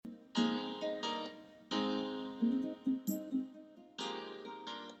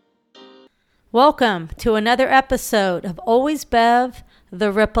Welcome to another episode of Always Bev,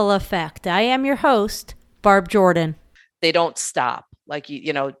 The Ripple Effect. I am your host, Barb Jordan. They don't stop. Like,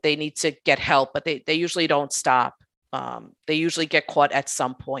 they need to get help, but they usually don't stop. They usually get caught at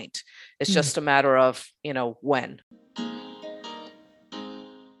some point. It's just a matter of, when.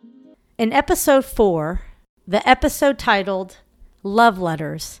 In episode 4, the episode titled Love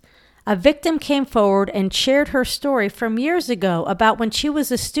Letters, a victim came forward and shared her story from years ago about when she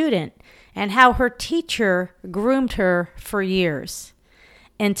was a student and how her teacher groomed her for years.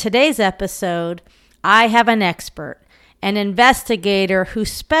 In today's episode, I have an expert, an investigator who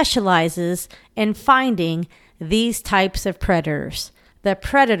specializes in finding these types of predators, the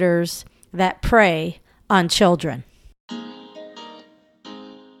predators that prey on children.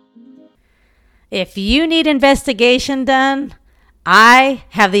 If you need investigation done, I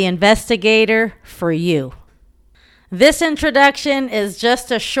have the investigator for you. This introduction is just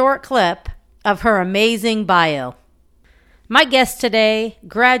a short clip of her amazing bio. My guest today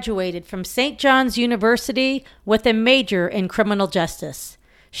graduated from St. John's University with a major in criminal justice.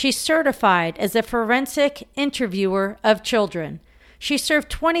 She's certified as a forensic interviewer of children. She served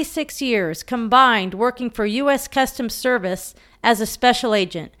 26 years combined working for U.S. Customs Service as a special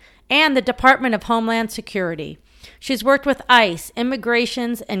agent and the Department of Homeland Security. She's worked with ICE,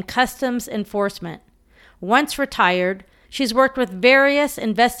 Immigrations, and Customs Enforcement. Once retired, she's worked with various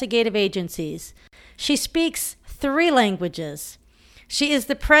investigative agencies. She speaks 3 languages. She is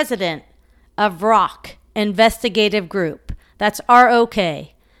the president of ROK Investigative Group. That's ROK.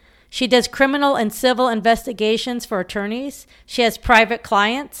 She does criminal and civil investigations for attorneys. She has private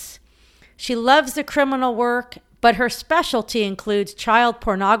clients. She loves the criminal work, but her specialty includes child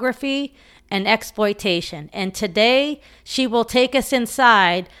pornography and exploitation. And today, she will take us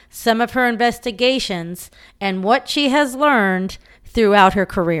inside some of her investigations and what she has learned throughout her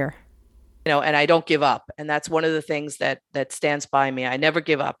career. And I don't give up. And that's one of the things that stands by me. I never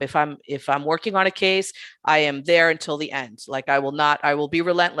give up. If I'm working on a case, I am there until the end. Like I will be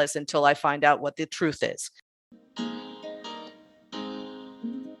relentless until I find out what the truth is.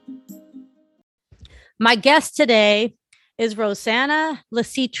 My guest today is Rosanna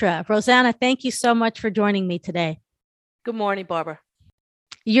Lecitra. Rosanna, thank you so much for joining me today. Good morning, Barbara.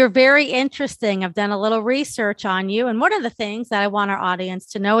 You're very interesting. I've done a little research on you. And one of the things that I want our audience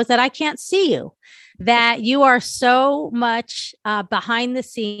to know is that I can't see you, that you are so much behind the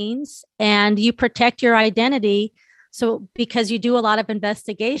scenes and you protect your identity. So because you do a lot of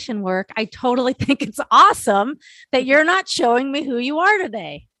investigation work, I totally think it's awesome that you're not showing me who you are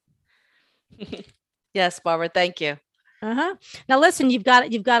today. Yes, Barbara, thank you. Now, listen, you've got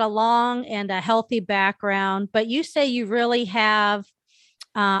a long and a healthy background, but you say you really have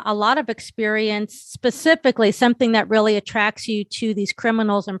a lot of experience. Specifically, something that really attracts you to these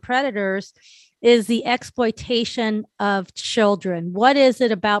criminals and predators is the exploitation of children. What is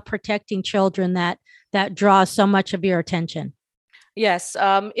it about protecting children that draws so much of your attention? Yes.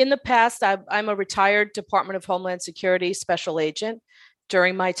 In the past, I'm a retired Department of Homeland Security special agent.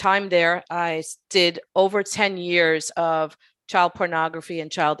 During my time there, I did over 10 years of child pornography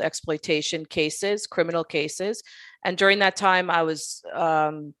and child exploitation cases, criminal cases. And during that time, I was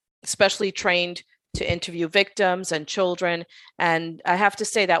specially trained to interview victims and children. And I have to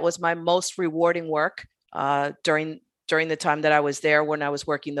say that was my most rewarding work during the time that I was there. When I was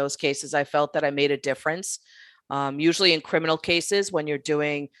working those cases, I felt that I made a difference. Usually in criminal cases, when you're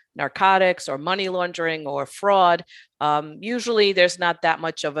doing narcotics or money laundering or fraud, usually there's not that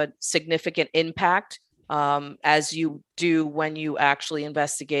much of a significant impact as you do when you actually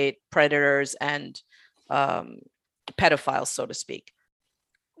investigate predators and pedophiles, so to speak.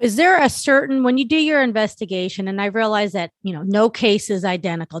 Is there a certain, when you do your investigation, and I realize that, no case is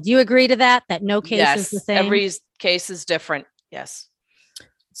identical. Do you agree to that no case is the same? Every case is different. Yes.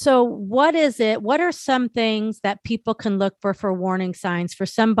 So what is it? What are some things that people can look for warning signs for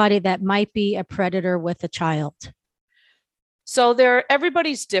somebody that might be a predator with a child? So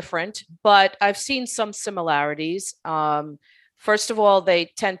everybody's different, but I've seen some similarities. First of all,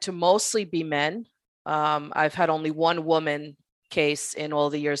 they tend to mostly be men. I've had only one woman case in all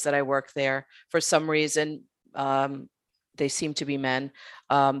the years that I worked there. For some reason, they seem to be men.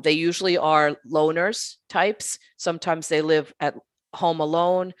 They usually are loners types. Sometimes they live at home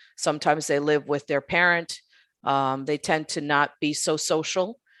alone. Sometimes they live with their parent. They tend to not be so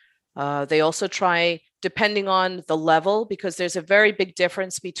social. They also try, depending on the level, because there's a very big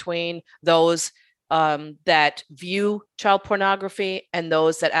difference between those that view child pornography and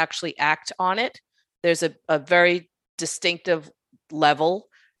those that actually act on it. There's a very distinctive level.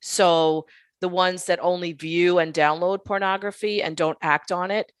 So the ones that only view and download pornography and don't act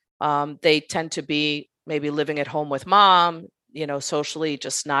on it, They tend to be maybe living at home with mom, socially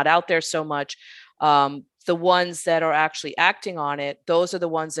just not out there so much. The ones that are actually acting on it, those are the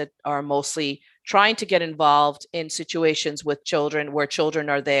ones that are mostly trying to get involved in situations with children where children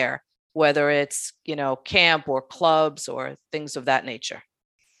are there, whether it's, camp or clubs or things of that nature.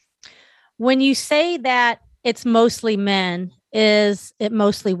 When you say that it's mostly men, is it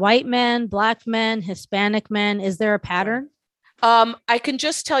mostly white men, black men, Hispanic men? Is there a pattern? I can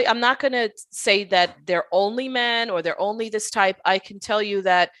just tell you, I'm not going to say that they're only men or they're only this type. I can tell you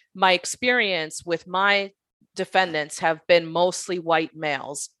that my experience with my defendants have been mostly white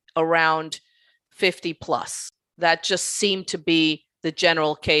males around 50 plus. That just seemed to be the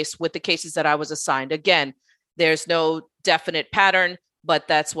general case with the cases that I was assigned. Again, there's no definite pattern, but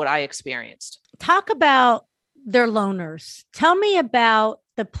that's what I experienced. Talk about their loners. Tell me about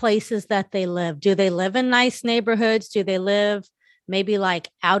the places that they live. Do they live in nice neighborhoods? Do they live maybe like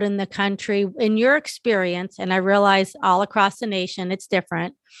out in the country? In your experience, and I realize all across the nation, it's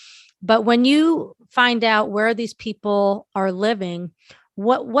different. But when you find out where these people are living,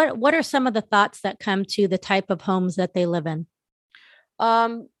 what are some of the thoughts that come to the type of homes that they live in?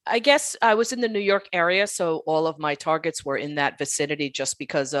 I guess I was in the New York area, so all of my targets were in that vicinity just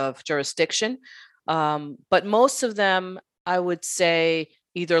because of jurisdiction. But most of them, I would say,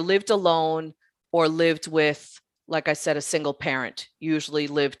 either lived alone or lived with, like I said, a single parent, usually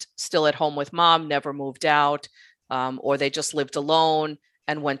lived still at home with mom, never moved out, or they just lived alone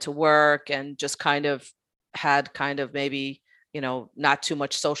and went to work and just had maybe, not too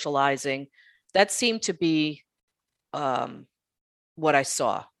much socializing. That seemed to be what I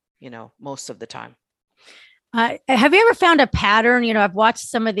saw, most of the time. Have you ever found a pattern? I've watched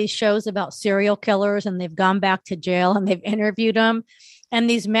some of these shows about serial killers and they've gone back to jail and they've interviewed them. And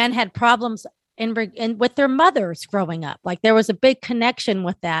these men had problems with their mothers growing up. Like there was a big connection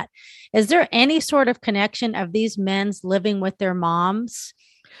with that. Is there any sort of connection of these men's living with their moms?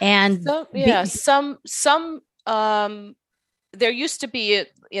 And there used to be,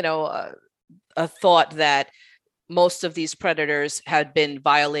 a thought that most of these predators had been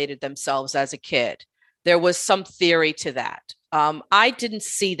violated themselves as a kid. There was some theory to that. I didn't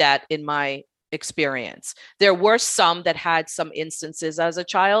see that in my experience. There were some that had some instances as a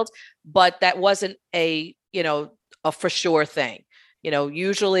child, but that wasn't a for sure thing.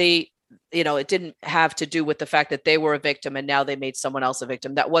 Usually, it didn't have to do with the fact that they were a victim and now they made someone else a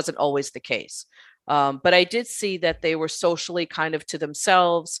victim. That wasn't always the case. But I did see that they were socially kind of to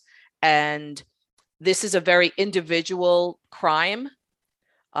themselves. And this is a very individual crime.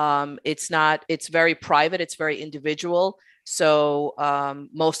 It's very private. It's very individual. So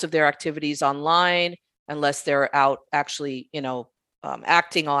most of their activities online, unless they're out actually,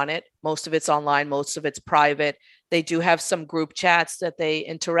 acting on it, most of it's online, most of it's private. They do have some group chats that they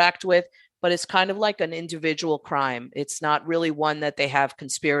interact with, but it's kind of like an individual crime. It's not really one that they have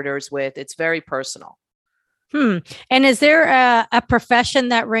conspirators with. It's very personal. And is there a profession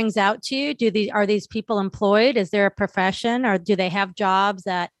that rings out to you? Are these people employed? Is there a profession, or do they have jobs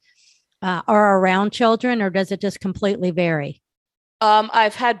that are around children, or does it just completely vary?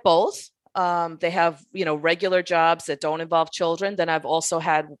 I've had both. They have, regular jobs that don't involve children. Then I've also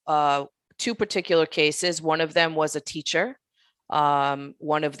had two particular cases. One of them was a teacher.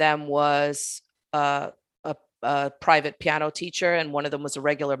 One of them was a private piano teacher, and one of them was a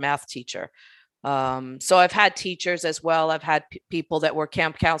regular math teacher. So I've had teachers as well. I've had people that were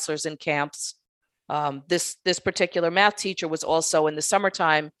camp counselors in camps. This particular math teacher was also in the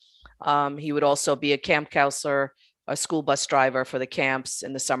summertime. He would also be a camp counselor, a school bus driver for the camps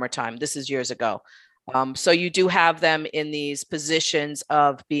in the summertime. This is years ago. So you do have them in these positions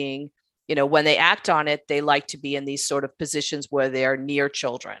of being, when they act on it, they like to be in these sort of positions where they're near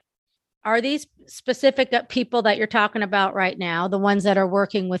children. Are these specific people that you're talking about right now, the ones that are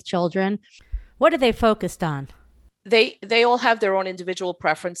working with children? What are they focused on? They all have their own individual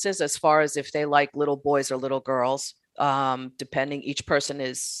preferences as far as if they like little boys or little girls. Depending, each person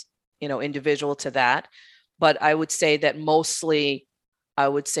is, individual to that. But I would say mostly,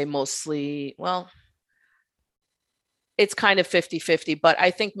 well, it's kind of 50-50, but I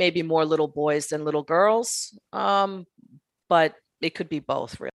think maybe more little boys than little girls. But it could be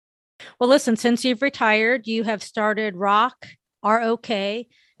both, really. Well, listen, since you've retired, you have started ROK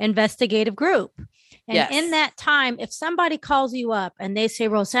Investigative Group. And yes. In that time, if somebody calls you up and they say,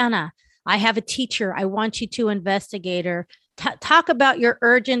 Rosanna, I have a teacher, I want you to investigate her. Talk about your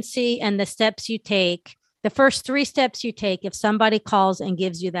urgency and the steps you take, the first 3 steps you take if somebody calls and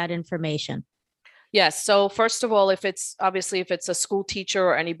gives you that information. Yes. So first of all, if it's a school teacher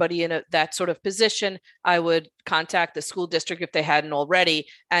or anybody in that sort of position, I would contact the school district if they hadn't already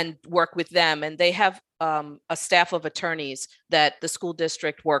and work with them. And they have a staff of attorneys that the school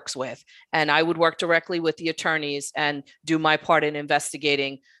district works with. And I would work directly with the attorneys and do my part in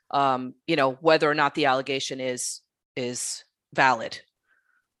investigating, whether or not the allegation is valid.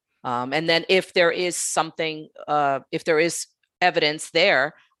 And then if there is if there is evidence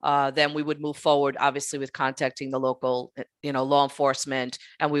there, then we would move forward, obviously, with contacting the local, law enforcement,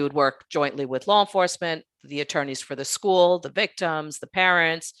 and we would work jointly with law enforcement, the attorneys for the school, the victims, the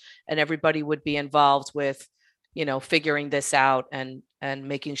parents, and everybody would be involved with, figuring this out and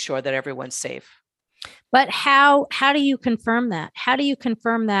making sure that everyone's safe. But how do you confirm that? How do you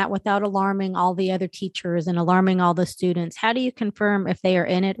confirm that without alarming all the other teachers and alarming all the students? How do you confirm if they are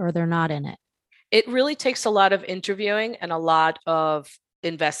in it or they're not in it? It really takes a lot of interviewing and a lot of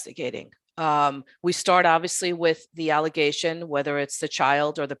investigating. We start obviously with the allegation, whether it's the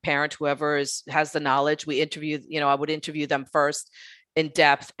child or the parent, whoever has the knowledge. We interview, I would interview them first in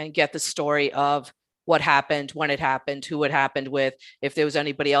depth and get the story of what happened, when it happened, who it happened with, if there was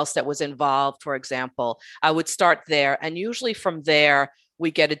anybody else that was involved, for example. I would start there. And usually from there, we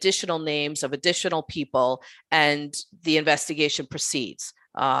get additional names of additional people and the investigation proceeds.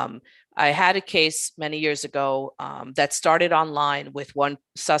 I had a case many years ago that started online with one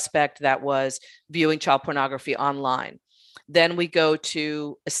suspect that was viewing child pornography online. Then we go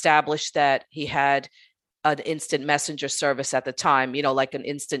to establish that he had an instant messenger service at the time, like an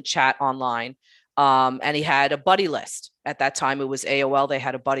instant chat online. And he had a buddy list. At that time, it was AOL. They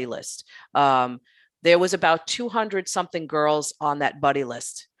had a buddy list. There was about 200 something girls on that buddy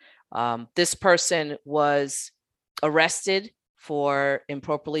list. This person was arrested for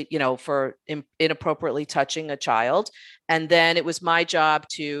inappropriately touching a child. And then it was my job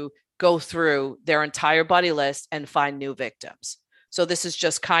to go through their entire buddy list and find new victims. So this is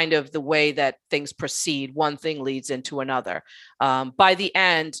just kind of the way that things proceed. One thing leads into another. By the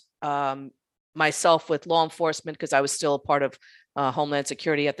end, myself with law enforcement, because I was still a part of Homeland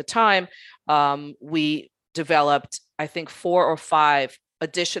Security at the time, we developed, I think, 4 or 5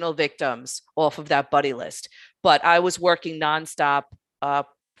 additional victims off of that buddy list. But I was working nonstop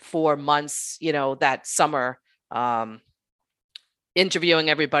for months, that summer, interviewing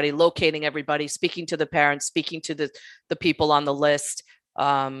everybody, locating everybody, speaking to the parents, speaking to the people on the list.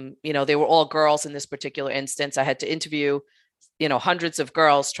 They were all girls in this particular instance. I had to interview, hundreds of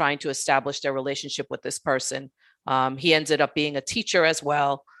girls trying to establish their relationship with this person. He ended up being a teacher as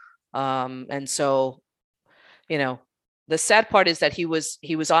well. And so, the sad part is that he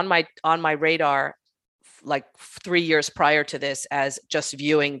was on my radar like 3 years prior to this as just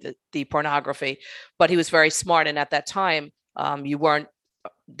viewing the pornography, but he was very smart. And at that time, the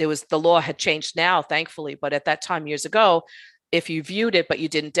law had changed now, thankfully, but at that time, years ago, if you viewed it, but you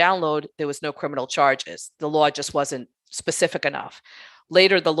didn't download, there was no criminal charges. The law just wasn't specific enough.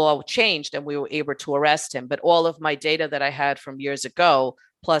 Later, the law changed and we were able to arrest him. But all of my data that I had from years ago,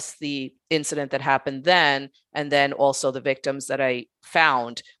 plus the incident that happened then, and then also the victims that I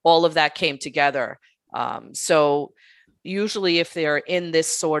found, all of that came together. So usually if they're in this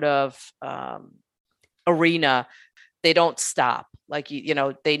sort of arena, they don't stop. Like,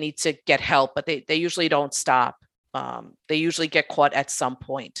 they need to get help, but they usually don't stop. They usually get caught at some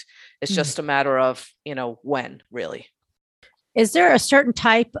point. It's just a matter of, when, really. Is there a certain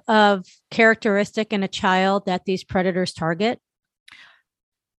type of characteristic in a child that these predators target?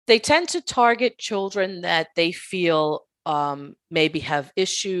 They tend to target children that they feel maybe have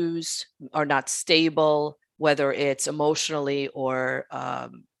issues, are not stable, whether it's emotionally or,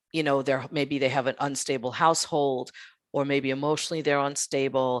 maybe they have an unstable household, or maybe emotionally they're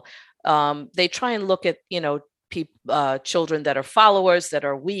unstable. They try and look at, children that are followers, that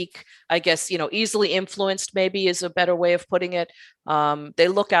are weak, I guess, easily influenced maybe is a better way of putting it. They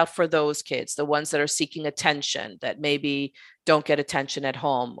look out for those kids, the ones that are seeking attention, that maybe don't get attention at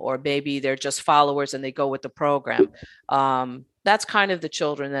home, or maybe they're just followers and they go with the program. That's kind of the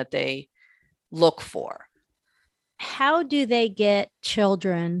children that they look for. How do they get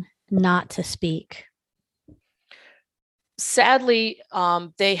children not to speak? Sadly,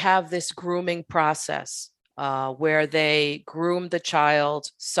 they have this grooming process. Where they groom the child,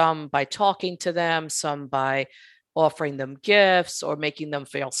 some by talking to them, some by offering them gifts, or making them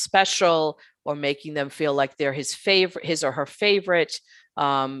feel special, or making them feel like they're his or her favorite.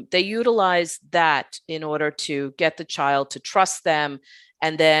 They utilize that in order to get the child to trust them.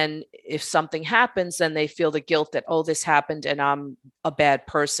 And then if something happens, then they feel the guilt that, oh, this happened and I'm a bad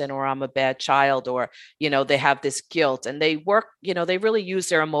person, or I'm a bad child, or, they have this guilt, and they work, they really use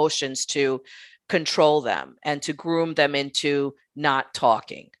their emotions to control them and to groom them into not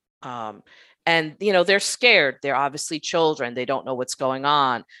talking. And, they're scared. They're obviously children. They don't know what's going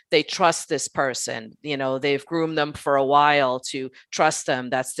on. They trust this person. They've groomed them for a while to trust them.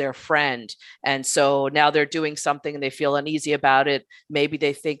 That's their friend. And so now they're doing something and they feel uneasy about it. Maybe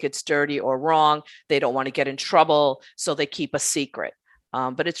they think it's dirty or wrong. They don't want to get in trouble. So they keep a secret.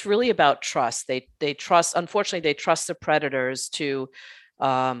 But it's really about trust. They trust, unfortunately, they trust the predators to,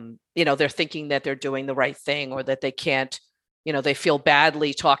 they're thinking that they're doing the right thing, or that they can't, they feel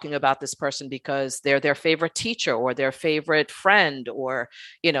badly talking about this person because they're their favorite teacher or their favorite friend, or,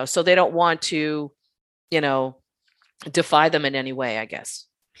 so they don't want to, defy them in any way, I guess.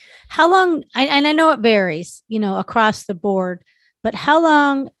 How long, and I know it varies, across the board, but how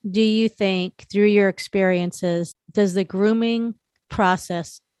long do you think, through your experiences, does the grooming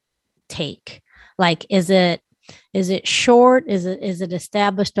process take? Like, is it short? Is it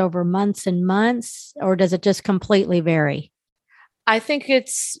established over months and months, or does it just completely vary? I think it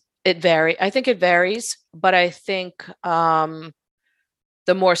varies, but I think the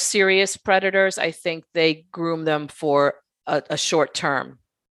more serious predators, I think they groom them for a short term,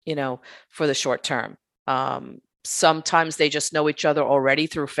 for the short term. Sometimes they just know each other already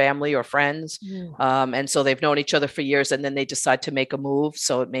through family or friends. And so they've known each other for years, and then they decide to make a move.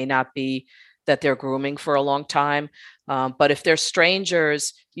 So it may not be that they're grooming for a long time. But if they're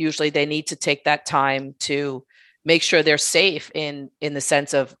strangers, usually they need to take that time to make sure they're safe in the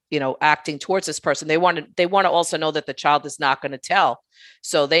sense of, acting towards this person. They want to also know that the child is not going to tell.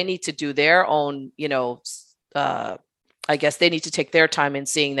 So they need to do their own, I guess they need to take their time in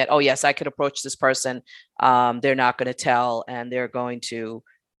seeing that, oh yes, I could approach this person. They're not going to tell, and they're going to,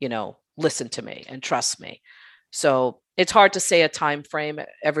 listen to me and trust me. So it's hard to say a time frame.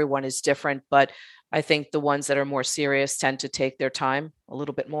 Everyone is different, but I think the ones that are more serious tend to take their time a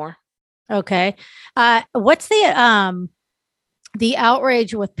little bit more. Okay. What's the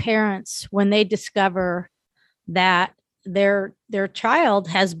outrage with parents when they discover that their child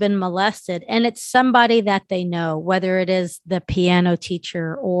has been molested, and it's somebody that they know, whether it is the piano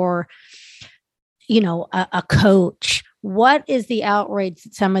teacher or, a coach? What is the outrage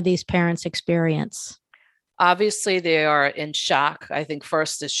that some of these parents experience? Obviously, they are in shock. I think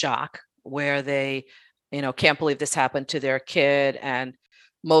first is shock, where they, can't believe this happened to their kid. And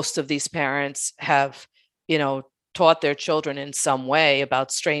most of these parents have, taught their children in some way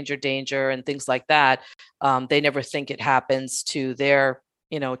about stranger danger and things like that. They never think it happens to their,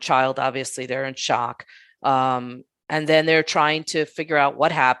 child. Obviously, they're in shock. And then they're trying to figure out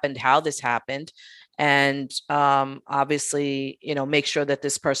what happened, how this happened, and obviously, make sure that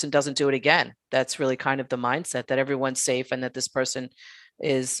this person doesn't do it again. That's really kind of the mindset, that everyone's safe and that this person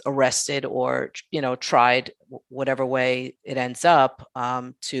is arrested or, tried whatever way it ends up,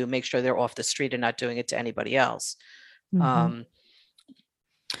 to make sure they're off the street and not doing it to anybody else. Mm-hmm.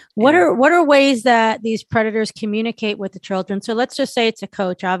 What are ways that these predators communicate with the children? So let's just say it's a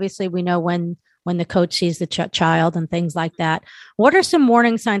coach. Obviously, we know when the coach sees the child and things like that. What are some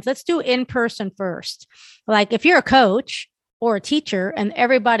warning signs? Let's do in person first. Like, if you're a coach or a teacher and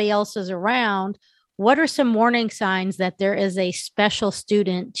everybody else is around, what are some warning signs that there is a special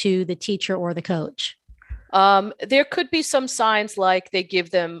student to the teacher or the coach? There could be some signs, like they give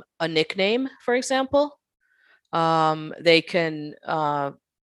them a nickname, for example. They can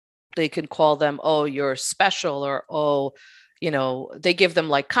call them, oh, you're special, or, oh, they give them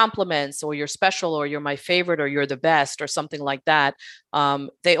like compliments, or you're special, or you're my favorite, or you're the best, or something like that.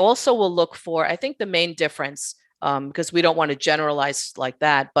 They also will look for, I think the main difference, because we don't want to generalize like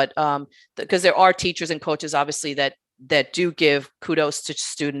that, but because there are teachers and coaches, obviously, that do give kudos to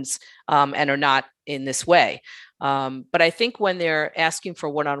students, and are not in this way. But I think when they're asking for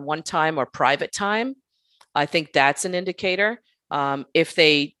one-on-one time or private time, I think that's an indicator. If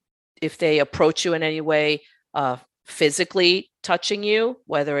they approach you in any way, physically touching you,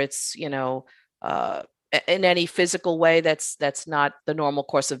 whether it's, in any physical way that's not the normal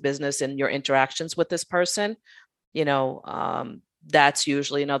course of business in your interactions with this person, that's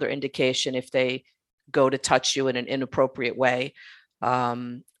usually another indication. If they go to touch you in an inappropriate way,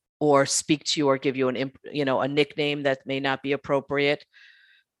 or speak to you or give you a nickname that may not be appropriate.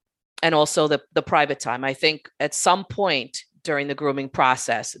 And also the private time. I think at some point during the grooming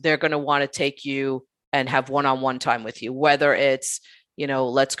process, they're going to want to take you and have one-on-one time with you, whether it's,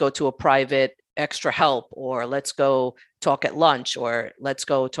 let's go to a private extra help, or let's go talk at lunch, or let's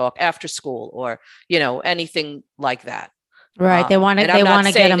go talk after school, or, anything like that. Right. They want to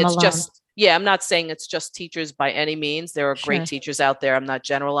get them alone. Yeah, I'm not saying it's just teachers by any means. There are great Sure. teachers out there. I'm not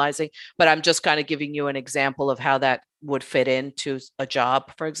generalizing, but I'm just kind of giving you an example of how that would fit into a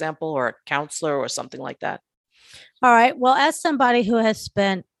job, for example, or a counselor or something like that. All right. Well, as somebody who has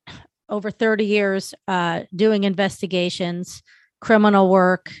spent over 30 years doing investigations, criminal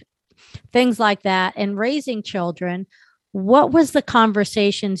work, things like that, and raising children, what was the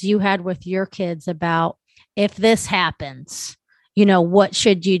conversations you had with your kids about if this happens? What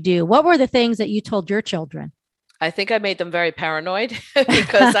should you do? What were the things that you told your children? I think I made them very paranoid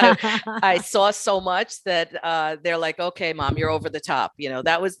because I saw so much that they're like, okay, mom, you're over the top.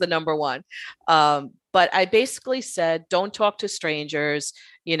 That was the number one. But I basically said, don't talk to strangers.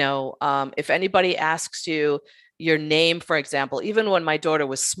 If anybody asks you your name, for example, even when my daughter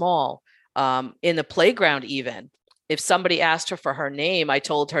was small, in the playground, even if somebody asked her for her name, I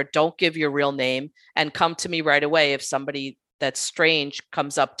told her, don't give your real name and come to me right away if somebody that's strange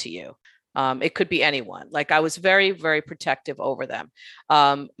comes up to you. It could be anyone. Like, I was very, very protective over them.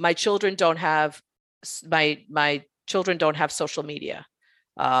 My children don't have my children don't have social media.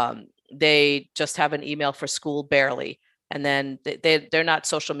 They just have an email for school, barely. And then they're not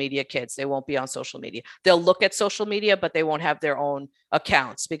social media kids. They won't be on social media. They'll look at social media, but they won't have their own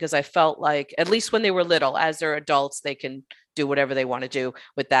accounts, because I felt like, at least when they were little, as they're adults, they can do whatever they want to do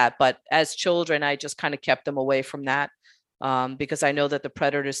with that. But as children, I just kind of kept them away from that, because I know that the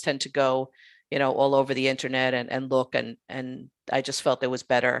predators tend to go, all over the internet and look, and I just felt it was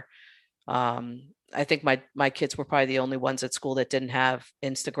better. I think my kids were probably the only ones at school that didn't have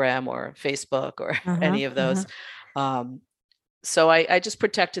Instagram or Facebook or Uh-huh, any of uh-huh. those. Um, so I just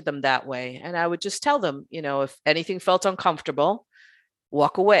protected them that way. And I would just tell them, if anything felt uncomfortable,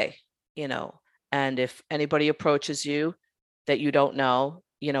 walk away, you know, and if anybody approaches you that you don't know,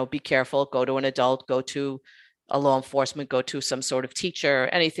 be careful, go to an adult, go to a law enforcement, go to some sort of teacher,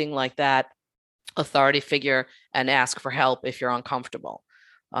 anything like that, authority figure, and ask for help if you're uncomfortable.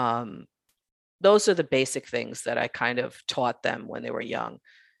 Um, those are the basic things that I kind of taught them when they were young.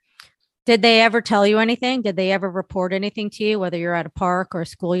 Did they ever tell you anything? Did they ever report anything to you, whether you're at a park or a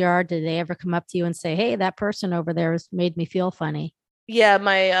schoolyard? Did they ever come up to you and say, hey, that person over there has made me feel funny?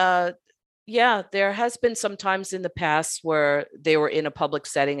 Yeah, yeah, there has been some times in the past where they were in a public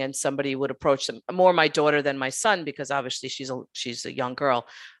setting and somebody would approach them, more my daughter than my son, because obviously she's a young girl,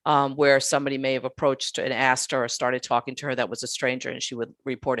 where somebody may have approached and asked her or started talking to her that was a stranger, and she would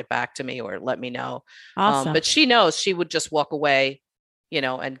report it back to me or let me know. Awesome. But she knows, she would just walk away,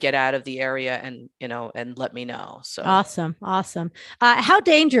 and get out of the area, and and let me know. So Awesome. Awesome. How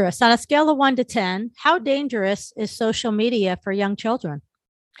dangerous, on a scale of 1 to 10, how dangerous is social media for young children?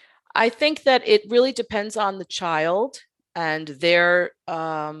 I think that it really depends on the child and their,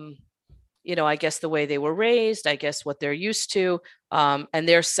 I guess the way they were raised, I guess what they're used to, and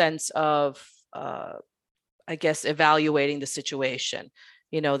their sense of, I guess, evaluating the situation.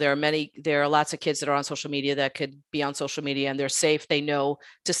 There are lots of kids that are on social media that could be on social media and they're safe. They know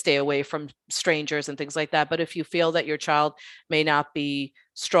to stay away from strangers and things like that. But if you feel that your child may not be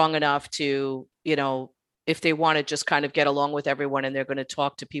strong enough to, if they want to just kind of get along with everyone and they're going to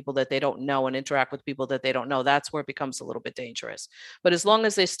talk to people that they don't know and interact with people that they don't know, that's where it becomes a little bit dangerous. But as long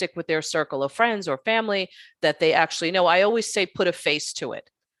as they stick with their circle of friends or family that they actually know, I always say put a face to it.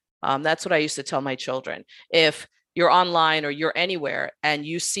 That's what I used to tell my children. If you're online or you're anywhere and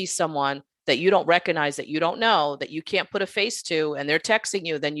you see someone that you don't recognize, that you don't know, that you can't put a face to, and they're texting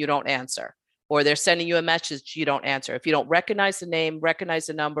you, then you don't answer. Or they're sending you a message, you don't answer. If you don't recognize the name, recognize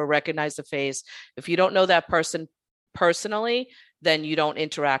the number, recognize the face, if you don't know that person personally, then you don't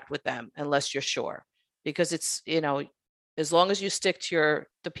interact with them unless you're sure. Because it's, as long as you stick to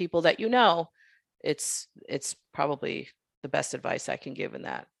the people that you know, it's probably the best advice I can give in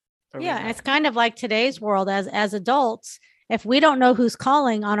that Yeah, and arena. it's kind of like today's world as adults. If we don't know who's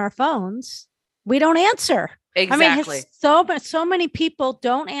calling on our phones, we don't answer. I mean, Exactly. so many people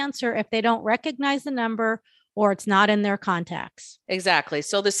don't answer if they don't recognize the number or it's not in their contacts. Exactly.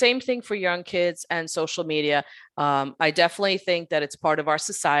 So the same thing for young kids and social media. I definitely think that it's part of our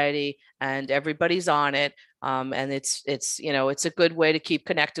society and everybody's on it. And it's a good way to keep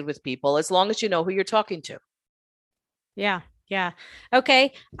connected with people as long as you know who you're talking to. Yeah. Yeah.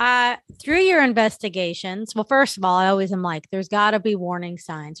 Okay. Through your investigations, well, first of all, I always am like, there's got to be warning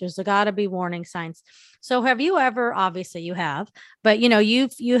signs. There's got to be warning signs. So, have you ever? Obviously, you have, but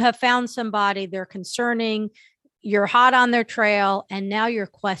you have found somebody, they're concerning. You're hot on their trail, and now you're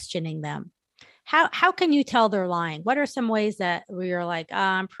questioning them. How can you tell they're lying? What are some ways that where you're like,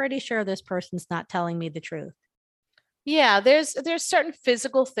 I'm pretty sure this person's not telling me the truth? Yeah, there's certain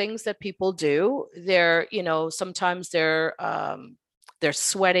physical things that people do. Sometimes they're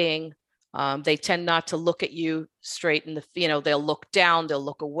sweating. They tend not to look at you straight in the, they'll look down, they'll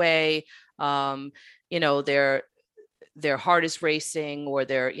look away. Um, you know, their heart is racing, or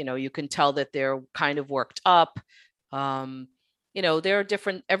you can tell that they're kind of worked up. Um, there are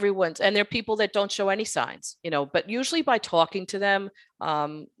different, and there are people that don't show any signs, but usually by talking to them,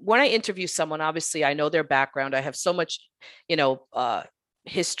 when I interview someone, obviously I know their background. I have so much,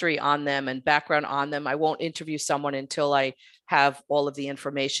 history on them and background on them. I won't interview someone until I have all of the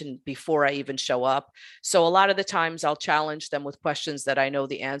information before I even show up. So a lot of the times I'll challenge them with questions that I know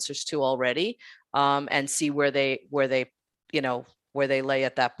the answers to already, and see where they lay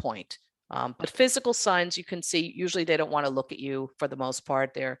at that point. But physical signs you can see, usually they don't want to look at you for the most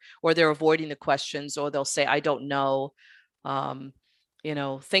part. They're avoiding the questions, or they'll say, I don't know.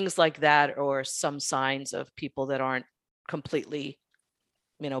 Things like that, or some signs of people that aren't completely,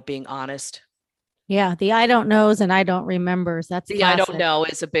 being honest. Yeah, the I don't knows and I don't remembers. That's The I don't classic. know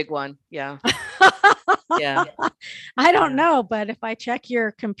is a big one. Yeah. Yeah. I don't Yeah. know, but if I check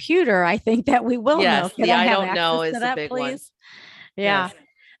your computer, I think that we will know. Yes, Can the I I have don't know access to is a that, big one. please? Yeah.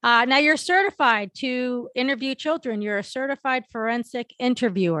 Yes. Now you're certified to interview children. You're a certified forensic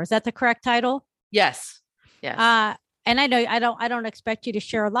interviewer. Is that the correct title? Yes. Yes. And I know I don't expect you to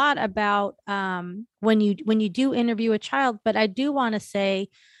share a lot about when you do interview a child, but I do want to say,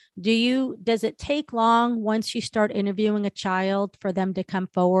 does it take long once you start interviewing a child for them to come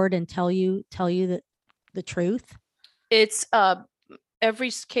forward and tell you the truth? It's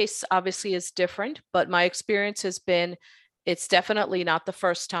every case obviously is different, but my experience has been, it's definitely not the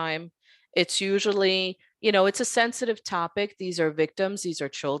first time. It's usually, it's a sensitive topic. These are victims, these are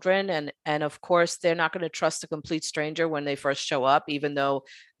children, and of course they're not going to trust a complete stranger when they first show up, even though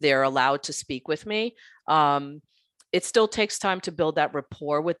they're allowed to speak with me. It still takes time to build that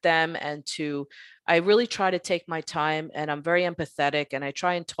rapport with them, and I really try to take my time, and I'm very empathetic, and I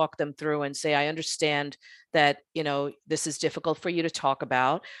try and talk them through and say, I understand that, this is difficult for you to talk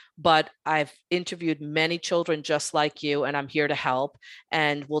about, but I've interviewed many children just like you, and I'm here to help,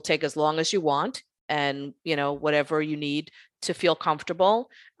 and we'll take as long as you want, and, whatever you need to feel comfortable.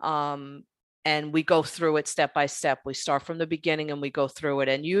 And we go through it step by step. We start from the beginning and we go through it.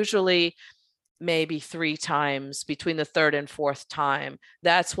 And usually maybe 3 times, between the third and fourth time,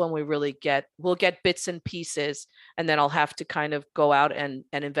 that's when we'll get bits and pieces, and then I'll have to kind of go out and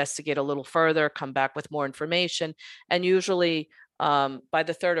investigate a little further, come back with more information. And usually by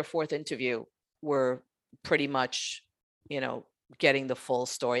the third or fourth interview, we're pretty much, getting the full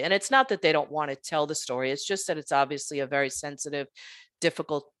story. And it's not that they don't want to tell the story, it's just that it's obviously a very sensitive,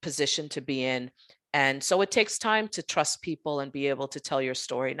 difficult position to be in. And so it takes time to trust people and be able to tell your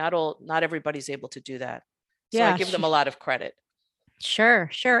story. Not everybody's able to do that. So I give them a lot of credit. Sure.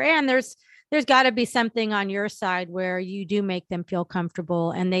 And there's got to be something on your side where you do make them feel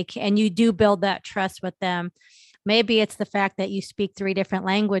comfortable, and you do build that trust with them. Maybe it's the fact that you speak 3 different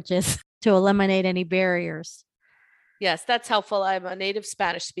languages to eliminate any barriers. Yes, that's helpful. I'm a native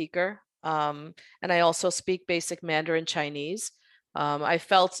Spanish speaker, and I also speak basic Mandarin Chinese. I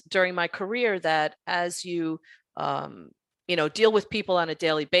felt during my career that as you, deal with people on a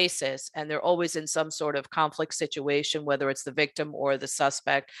daily basis, and they're always in some sort of conflict situation, whether it's the victim or the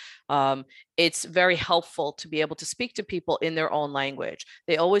suspect, it's very helpful to be able to speak to people in their own language.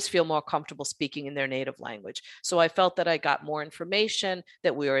 They always feel more comfortable speaking in their native language. So I felt that I got more information,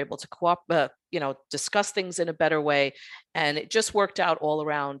 that we were able to discuss things in a better way. And it just worked out all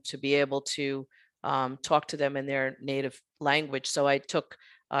around to be able to talk to them in their native language. So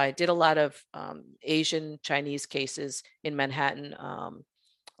I did a lot of Asian Chinese cases in Manhattan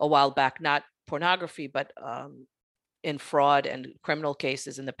a while back, not pornography, but in fraud and criminal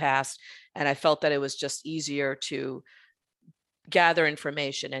cases in the past. And I felt that it was just easier to gather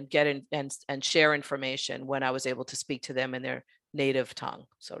information and get in and share information when I was able to speak to them in their native tongue,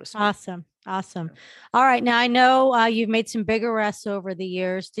 so to speak. Awesome. All right. Now I know you've made some big arrests over the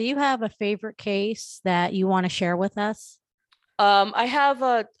years. Do you have a favorite case that you want to share with us? I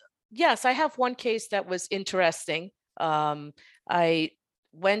have one case that was interesting. I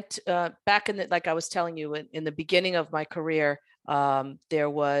went back like I was telling you, in the beginning of my career, there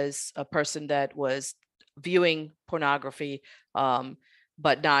was a person that was viewing pornography,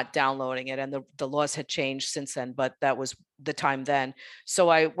 but not downloading it. And the laws had changed since then, but that was the time then. So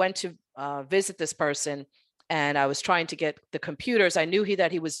I went to visit this person, and I was trying to get the computers. I knew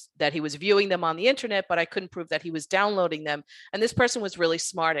that he was viewing them on the internet, but I couldn't prove that he was downloading them. And this person was really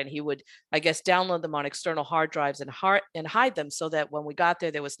smart, and he would, I guess, download them on external hard drives and hide them, so that when we got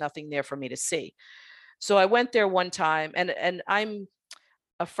there was nothing there for me to see. So I went there one time, and I'm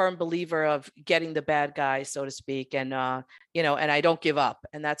a firm believer of getting the bad guy, so to speak, and and I don't give up.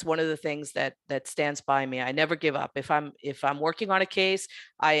 And that's one of the things that stands by me. I never give up. If I'm working on a case,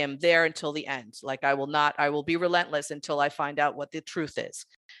 I am there until the end. Like I will be relentless until I find out what the truth is.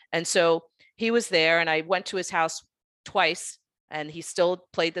 And so he was there, and I went to his house twice, and he still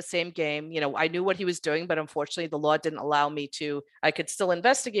played the same game. I knew what he was doing, but unfortunately the law didn't allow me to. I could still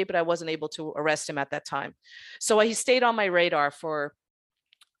investigate, but I wasn't able to arrest him at that time. So he stayed on my radar for,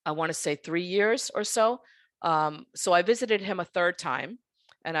 I want to say, 3 years or so. So I visited him a third time,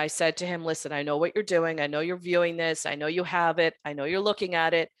 and I said to him, listen, I know what you're doing. I know you're viewing this. I know you have it. I know you're looking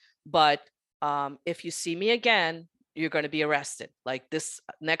at it. But if you see me again, you're going to be arrested. Like, this,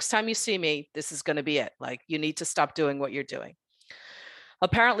 next time you see me, this is going to be it. Like, you need to stop doing what you're doing.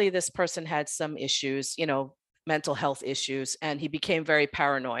 Apparently this person had some issues, mental health issues, and he became very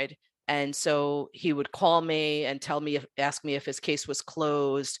paranoid. And so he would call me and ask me if his case was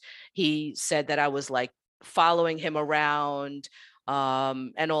closed. He said that I was like following him around,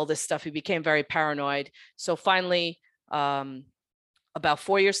 and all this stuff. He became very paranoid. So finally, about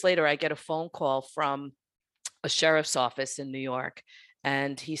 4 years later, I get a phone call from a sheriff's office in New York.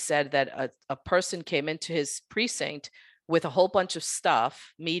 And he said that a person came into his precinct with a whole bunch of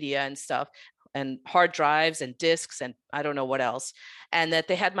stuff, media and stuff, and hard drives and discs and I don't know what else, and that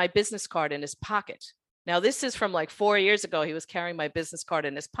they had my business card in his pocket. Now, this is from like 4 years ago. He was carrying my business card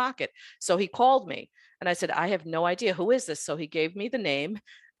in his pocket. So he called me, and I said, I have no idea. Who is this? So he gave me the name.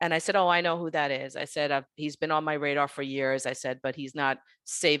 And I said, oh, I know who that is. I said, he's been on my radar for years. I said, but he's not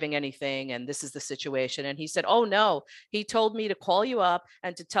saving anything. And this is the situation. And he said, oh, no, he told me to call you up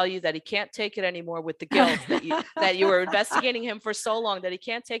and to tell you that he can't take it anymore with the guilt that you were investigating him for so long, that he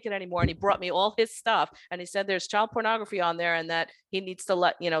can't take it anymore. And he brought me all his stuff. And he said, there's child pornography on there, and that he needs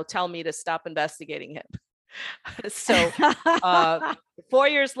to tell me to stop investigating him. So 4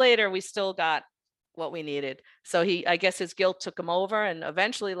 years later, we still got what we needed. So I guess his guilt took him over, and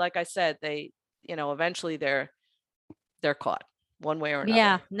eventually, like I said, eventually they're caught one way or another.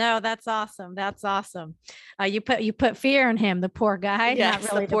 Yeah, no, that's awesome. That's awesome. You put fear in him, the poor guy. Yes,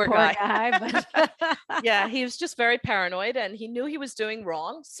 not really the poor guy. But yeah, he was just very paranoid, and he knew he was doing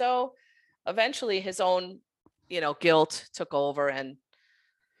wrong. So eventually his own, guilt took over, and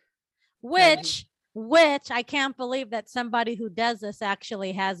which I can't believe that somebody who does this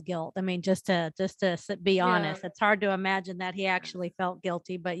actually has guilt. I mean, just to be honest, it's hard to imagine that he actually felt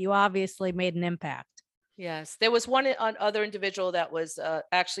guilty, but you obviously made an impact. Yes, there was one other individual that was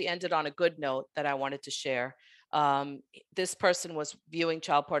actually ended on a good note that I wanted to share. This person was viewing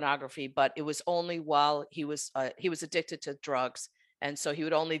child pornography, but it was only while he was addicted to drugs. And so he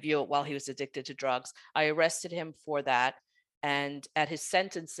would only view it while he was addicted to drugs. I arrested him for that. And at his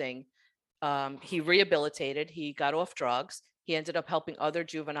sentencing, he rehabilitated. He got off drugs. He ended up helping other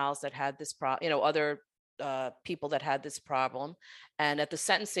juveniles that had this problem, other people that had this problem. And at the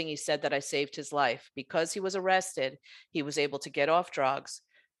sentencing, he said that I saved his life. Because he was arrested, he was able to get off drugs,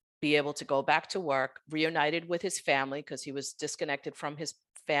 be able to go back to work, reunited with his family, because he was disconnected from his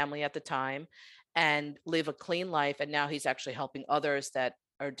family at the time, and live a clean life. And now he's actually helping others that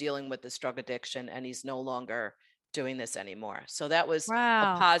are dealing with this drug addiction, and he's no longer doing this anymore. So that was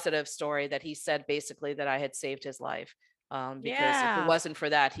a positive story, that he said basically that I had saved his life, because if it wasn't for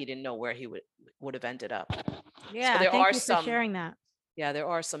that, he didn't know where he would have ended up. Yeah, so thank you for sharing that. Yeah, there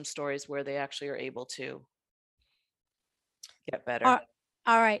are some stories where they actually are able to get better.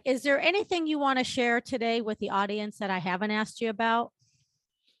 All right. Is there anything you want to share today with the audience that I haven't asked you about?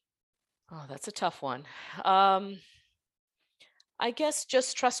 Oh, that's a tough one. I guess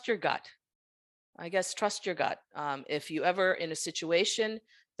just trust your gut. If you ever in a situation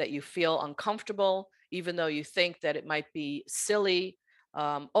that you feel uncomfortable, even though you think that it might be silly,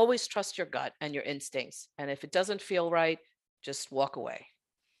 always trust your gut and your instincts. And if it doesn't feel right, just walk away.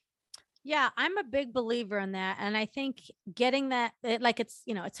 Yeah, I'm a big believer in that. And I think getting that, it's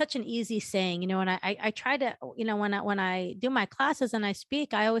such an easy saying, and I try to, when I do my classes and I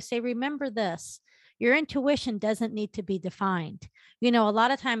speak, I always say, remember this. Your intuition doesn't need to be defined. A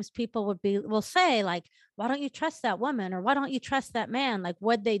lot of times people will say, like, why don't you trust that woman? Or why don't you trust that man? Like,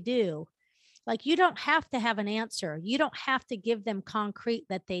 what'd they do? Like, you don't have to have an answer. You don't have to give them concrete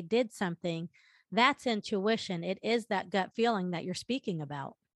that they did something. That's intuition. It is that gut feeling that you're speaking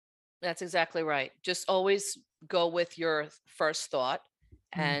about. That's exactly right. Just always go with your first thought,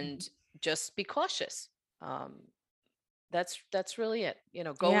 and just be cautious. That's really it.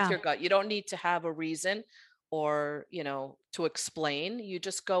 Go with your gut. You don't need to have a reason or, to explain. You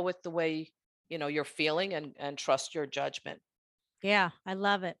just go with the way, you're feeling, and trust your judgment. Yeah, I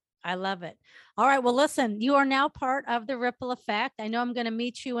love it. I love it. All right. Well, listen, you are now part of the Ripple Effect. I know I'm going to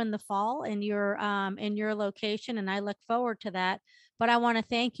meet you in the fall in your location, and I look forward to that. But I want to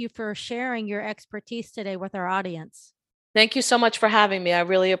thank you for sharing your expertise today with our audience. Thank you so much for having me. I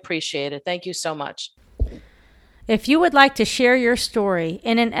really appreciate it. Thank you so much. If you would like to share your story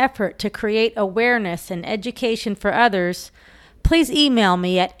in an effort to create awareness and education for others, please email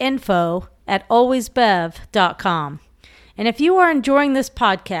me at info@alwaysbev.com. And if you are enjoying this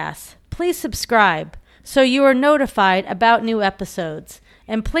podcast, please subscribe so you are notified about new episodes.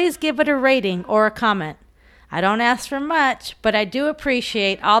 And please give it a rating or a comment. I don't ask for much, but I do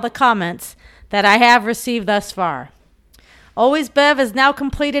appreciate all the comments that I have received thus far. Always Bev has now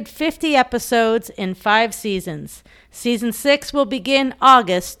completed 50 episodes in 5 seasons. Season 6 will begin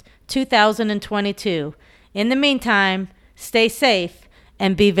August 2022. In the meantime, stay safe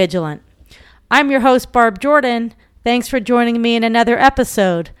and be vigilant. I'm your host, Barb Jordan. Thanks for joining me in another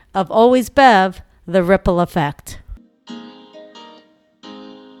episode of Always Bev, The Ripple Effect.